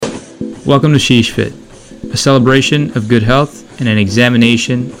Welcome to Sheesh Fit, a celebration of good health and an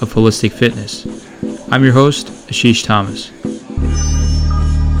examination of holistic fitness. I'm your host, Ashish Thomas.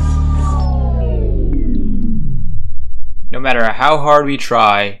 No matter how hard we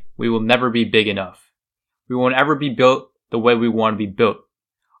try, we will never be big enough. We won't ever be built the way we want to be built.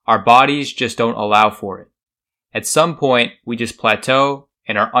 Our bodies just don't allow for it. At some point, we just plateau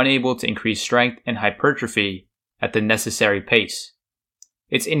and are unable to increase strength and hypertrophy at the necessary pace.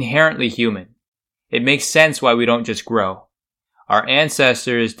 It's inherently human. It makes sense why we don't just grow. Our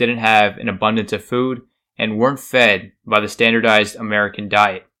ancestors didn't have an abundance of food and weren't fed by the standardized American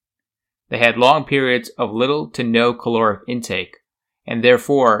diet. They had long periods of little to no caloric intake, and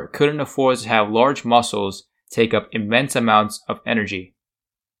therefore couldn't afford to have large muscles take up immense amounts of energy.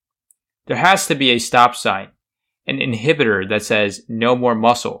 There has to be a stop sign, an inhibitor that says no more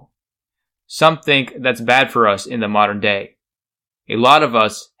muscle. Some think that's bad for us in the modern day. A lot of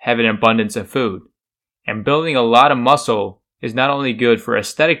us have an abundance of food, and building a lot of muscle is not only good for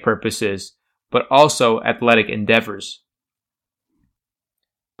aesthetic purposes, but also athletic endeavors.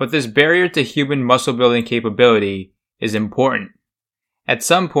 But this barrier to human muscle building capability is important. At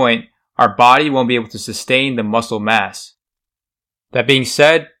some point, our body won't be able to sustain the muscle mass. That being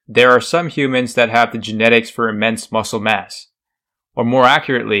said, there are some humans that have the genetics for immense muscle mass, or more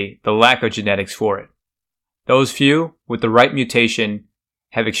accurately, the lack of genetics for it. Those few, with the right mutation,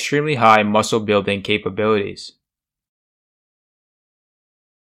 have extremely high muscle building capabilities.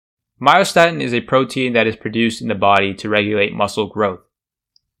 Myostatin is a protein that is produced in the body to regulate muscle growth.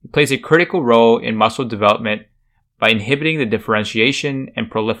 It plays a critical role in muscle development by inhibiting the differentiation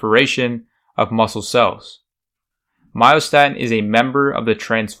and proliferation of muscle cells. Myostatin is a member of the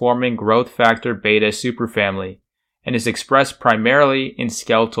transforming growth factor beta superfamily and is expressed primarily in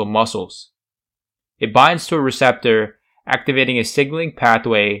skeletal muscles. It binds to a receptor, activating a signaling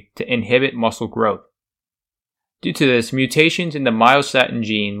pathway to inhibit muscle growth. Due to this, mutations in the myostatin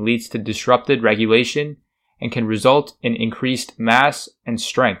gene leads to disrupted regulation and can result in increased mass and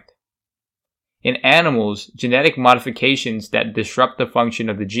strength. In animals, genetic modifications that disrupt the function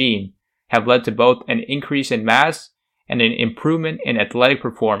of the gene have led to both an increase in mass and an improvement in athletic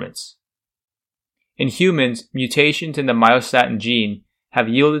performance. In humans, mutations in the myostatin gene have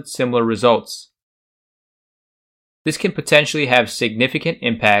yielded similar results. This can potentially have significant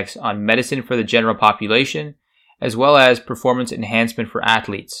impacts on medicine for the general population, as well as performance enhancement for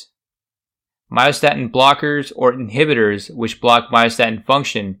athletes. Myostatin blockers or inhibitors which block myostatin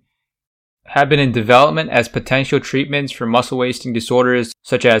function have been in development as potential treatments for muscle wasting disorders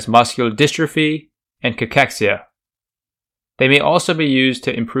such as muscular dystrophy and cachexia. They may also be used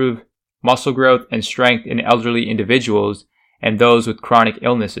to improve muscle growth and strength in elderly individuals and those with chronic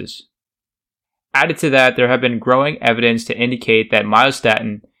illnesses. Added to that, there have been growing evidence to indicate that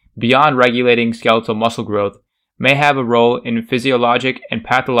myostatin, beyond regulating skeletal muscle growth, may have a role in physiologic and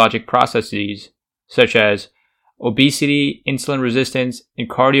pathologic processes such as obesity, insulin resistance, and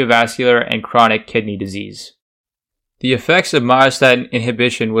cardiovascular and chronic kidney disease. The effects of myostatin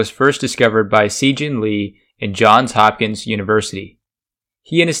inhibition was first discovered by Si-Jin Lee in Johns Hopkins University.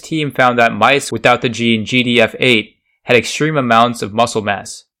 He and his team found that mice without the gene GDF8 had extreme amounts of muscle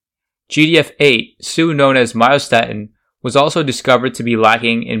mass. GDF8, soon known as myostatin, was also discovered to be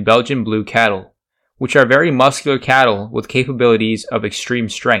lacking in Belgian blue cattle, which are very muscular cattle with capabilities of extreme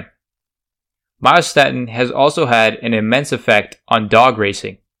strength. Myostatin has also had an immense effect on dog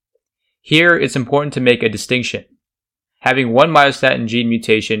racing. Here, it's important to make a distinction. Having one myostatin gene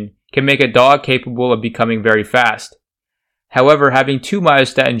mutation can make a dog capable of becoming very fast. However, having two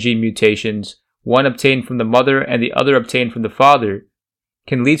myostatin gene mutations, one obtained from the mother and the other obtained from the father,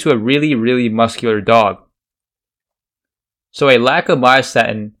 can lead to a really muscular dog. So a lack of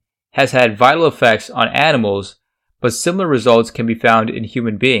myostatin has had vital effects on animals, but similar results can be found in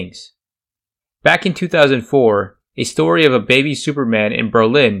human beings. Back in 2004, a story of a baby Superman in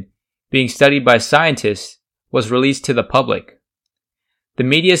Berlin being studied by scientists was released to the public. The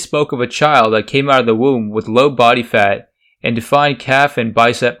media spoke of a child that came out of the womb with low body fat and defined calf and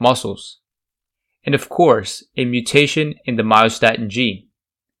bicep muscles, and of course, a mutation in the myostatin gene.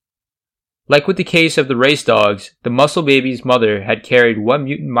 Like with the case of the race dogs, the muscle baby's mother had carried one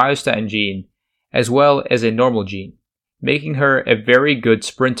mutant myostatin gene as well as a normal gene, making her a very good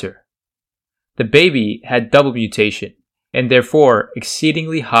sprinter. The baby had double mutation and therefore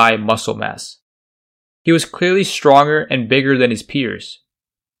exceedingly high muscle mass. He was clearly stronger and bigger than his peers.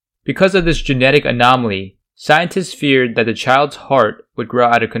 Because of this genetic anomaly, scientists feared that the child's heart would grow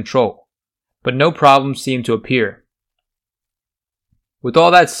out of control, but no problem seemed to appear. With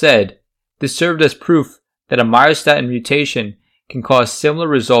all that said, this served as proof that a myostatin mutation can cause similar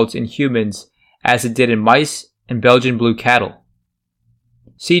results in humans as it did in mice and Belgian blue cattle.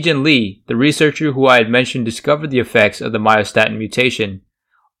 Se-Jin Lee, the researcher who I had mentioned discovered the effects of the myostatin mutation,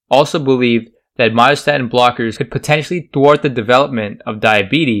 also believed that myostatin blockers could potentially thwart the development of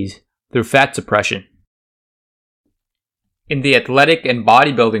diabetes through fat suppression. In the athletic and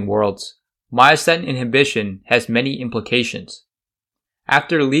bodybuilding worlds, myostatin inhibition has many implications.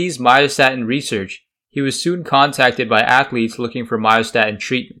 After Lee's myostatin research, he was soon contacted by athletes looking for myostatin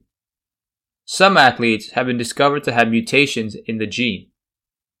treatment. Some athletes have been discovered to have mutations in the gene.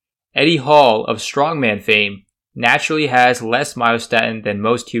 Eddie Hall of strongman fame naturally has less myostatin than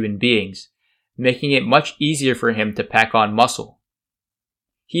most human beings, making it much easier for him to pack on muscle.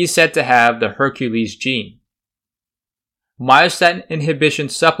 He is said to have the Hercules gene. Myostatin inhibition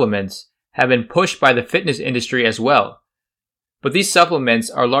supplements have been pushed by the fitness industry as well, but these supplements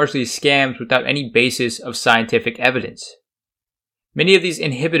are largely scams without any basis of scientific evidence. Many of these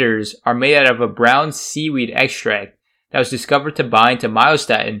inhibitors are made out of a brown seaweed extract that was discovered to bind to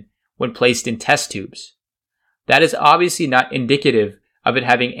myostatin when placed in test tubes. That is obviously not indicative of it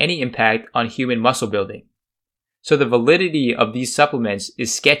having any impact on human muscle building, so the validity of these supplements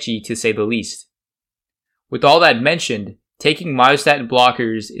is sketchy to say the least. With all that mentioned, taking myostatin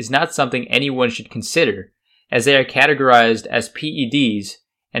blockers is not something anyone should consider, as they are categorized as PEDs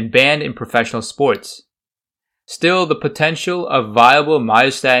and banned in professional sports. Still, the potential of viable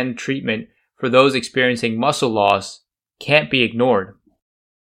myostatin treatment for those experiencing muscle loss can't be ignored.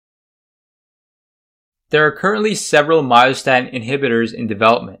 There are currently several myostatin inhibitors in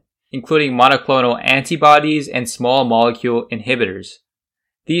development, including monoclonal antibodies and small molecule inhibitors.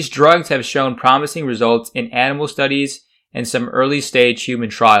 These drugs have shown promising results in animal studies and some early-stage human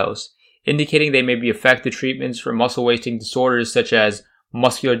trials, indicating they may be effective treatments for muscle wasting disorders such as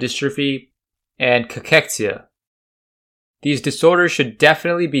muscular dystrophy and cachexia. These disorders should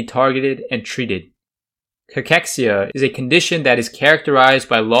definitely be targeted and treated. Cachexia is a condition that is characterized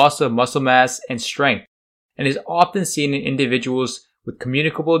by loss of muscle mass and strength, and is often seen in individuals with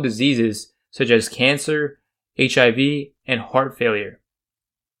communicable diseases such as cancer, HIV, and heart failure.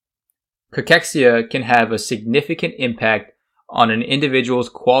 Cachexia can have a significant impact on an individual's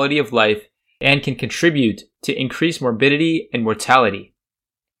quality of life and can contribute to increased morbidity and mortality.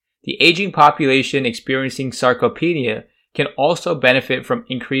 The aging population experiencing sarcopenia can also benefit from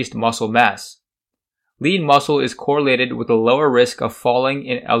increased muscle mass. Lean muscle is correlated with a lower risk of falling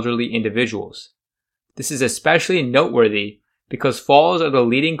in elderly individuals. This is especially noteworthy because falls are the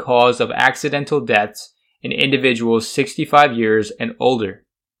leading cause of accidental deaths in individuals 65 years and older.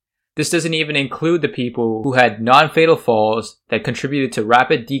 This doesn't even include the people who had non-fatal falls that contributed to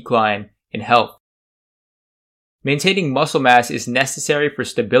rapid decline in health. Maintaining muscle mass is necessary for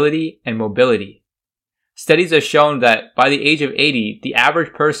stability and mobility. Studies have shown that by the age of 80, the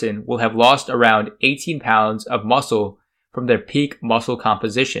average person will have lost around 18 pounds of muscle from their peak muscle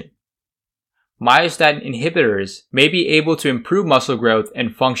composition. Myostatin inhibitors may be able to improve muscle growth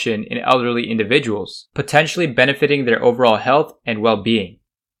and function in elderly individuals, potentially benefiting their overall health and well-being.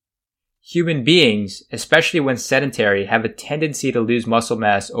 Human beings, especially when sedentary, have a tendency to lose muscle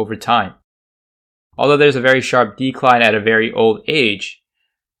mass over time. Although there's a very sharp decline at a very old age,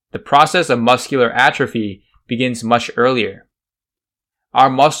 the process of muscular atrophy begins much earlier. Our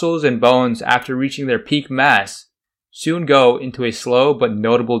muscles and bones, after reaching their peak mass, soon go into a slow but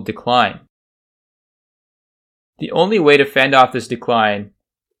notable decline. The only way to fend off this decline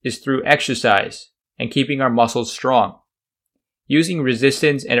is through exercise and keeping our muscles strong. Using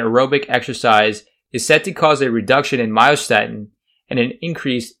resistance and aerobic exercise is said to cause a reduction in myostatin and an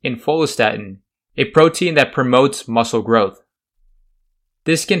increase in follistatin, a protein that promotes muscle growth.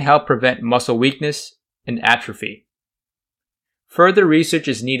 This can help prevent muscle weakness and atrophy. Further research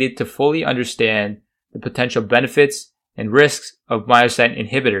is needed to fully understand the potential benefits and risks of myostatin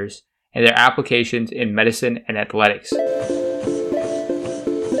inhibitors and their applications in medicine and athletics.